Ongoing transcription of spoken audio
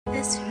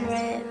This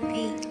red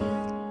beat.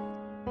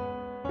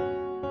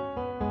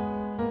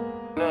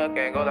 No, I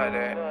can't go like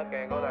that. No, I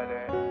can't go like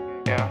that.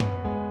 Yeah.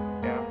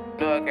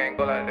 No, I can't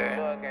go like that.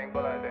 No, I can't go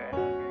like that.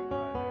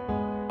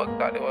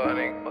 Fuck out the world,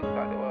 nigga. Fuck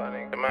out the world,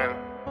 nigga. The man.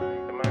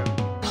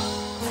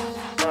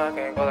 No, I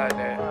can't go like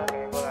that. No,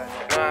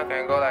 I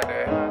can't go like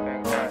that.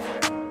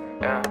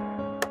 Yeah.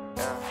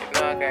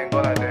 No, I can't go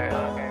like that.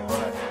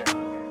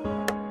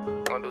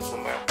 Gonna do too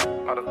much.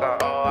 All the thought.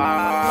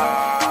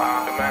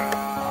 The man.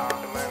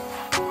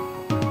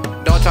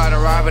 Don't try to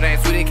rob it,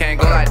 ain't sweet, it can't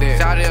go like that.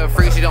 Shawty a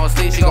freak, she don't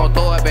sleep, she gon'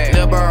 throw it back.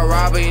 Lil' bro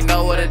robber, you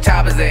know where the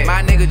choppers at.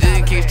 My nigga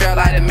just keep strapped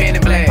like the Men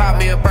in Black. Pop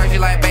me a perk, she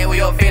like, babe, where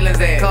your feelings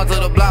at? Come to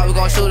the block, we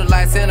gon' shoot it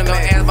like cinnamon.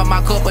 Don't ask for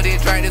my cup, but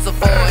this drink, this a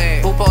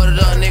forehead. Who pulled it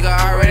up, nigga,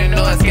 I already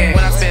know it's scared.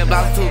 When I spend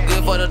blocks, too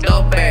good for the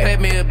dope bag. Play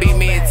me a beat,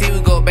 me and T,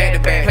 we go back to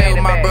back. Play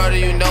with my brother,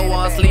 you know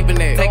where I'm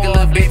sleeping at. Take a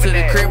little bitch to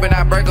the crib and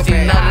I break up. She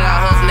know that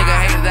I hustle, nigga,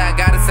 hate that I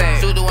gotta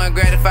say. Shoot the one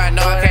gratified,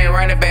 no, I can't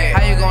run it back.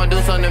 How you gon' do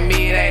something to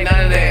me, it ain't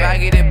none of that. If I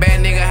get it bad,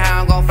 nigga,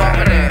 how I'm gon' fuck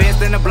with that?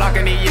 Bitch in the block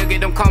and you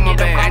get them coming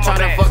back. Ain't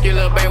tryna fuck you,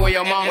 little babe, where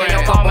your mama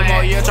at? Couple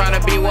more years tryna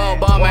be well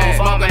bum ass.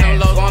 Smoking them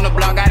lows on the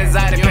block, got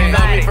exotic. You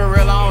love me for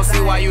real, I don't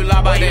see why you lie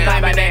about that.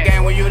 Claiming that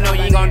game when you know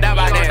you ain't gon' die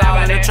by that. All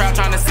in the trap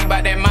tryna see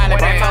about that money.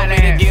 They told me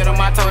to get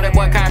them, I told that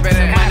boy copy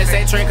that. Money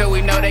say trink, cause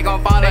we know they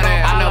gon' follow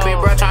that. I know big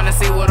bro tryna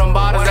see what them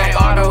bottles at.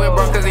 Arguing with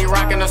bro cause he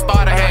rockin' the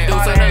starter hat. Do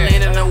to the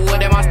lean in the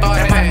wood, that my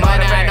starter hat.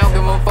 Money, I don't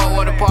give a fuck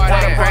what the party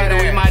at.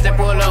 We might just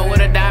pull up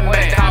with a diamond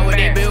bag. Call with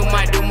that bill,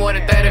 might do more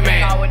than 30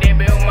 man.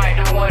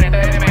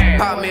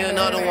 Pop me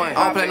another one.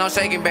 I don't play no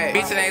shaking back.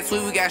 Bitch, it ain't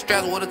sweet, we got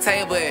straps with a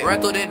table at.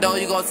 Run through that door,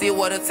 you gon' see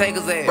what the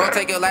takers at. Bro,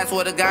 take your life,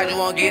 swear to God, you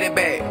won't get it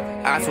back.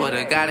 I swear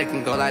to God, it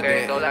can go like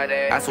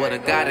that. I swear to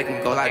God, it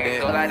can go like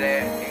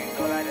that.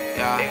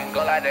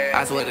 Yeah.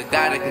 I swear to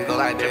God, it can go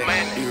like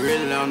that. You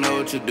really don't know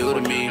what you do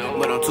to me,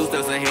 but I'm 2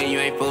 steps ahead, you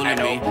ain't fooling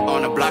me.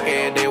 On the block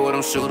every day, what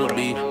I'm shooter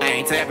be. I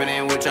ain't tapping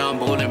in with you, I'm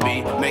bullying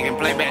me. Making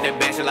play back that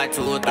bitch like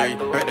 2 or 3.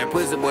 Heard that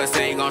pussy boy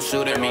say he gon'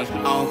 shoot at me. I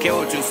don't care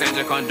what you say,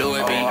 just come do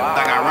it, B.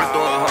 Like I run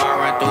through a hoe, I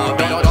run through a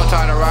B. Don't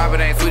try to rob it,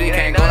 ain't sweet, it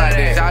can't go like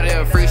that.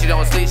 Shawty a freak, she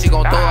don't sleep, she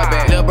gon' throw it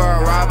back. Lil'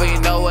 bro robber, you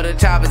know where the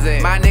choppers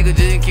at. My nigga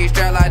just keep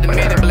strapped like the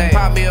Men in Black.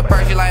 Pop me a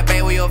perk, she like,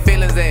 babe, where your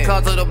feelings at?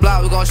 Come to the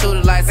block, we gon' shoot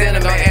it like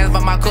cinnamon. Don't ask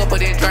for my cup, but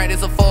this drink,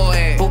 this a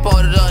forehead. Who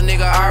pulled it up,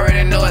 nigga, I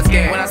already know it's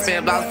scared. When I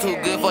spend blocks, too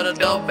good for the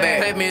dope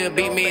bag. Play me a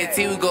beat, me and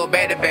T, we go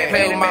back to back.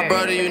 Play with my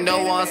brother, you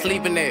know where I'm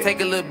sleeping at.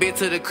 Take a little bit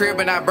to the crib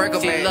and I break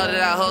up. She love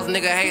that I hustle,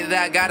 nigga, hate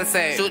that I gotta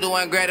say. Shoot the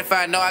one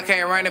gratified, no, I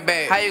can't run it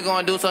back. How you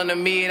gon' do something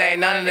to me, it ain't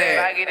none of that. If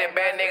I get it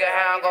bad, nigga,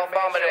 how I'm gon'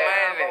 fumble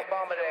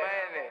that?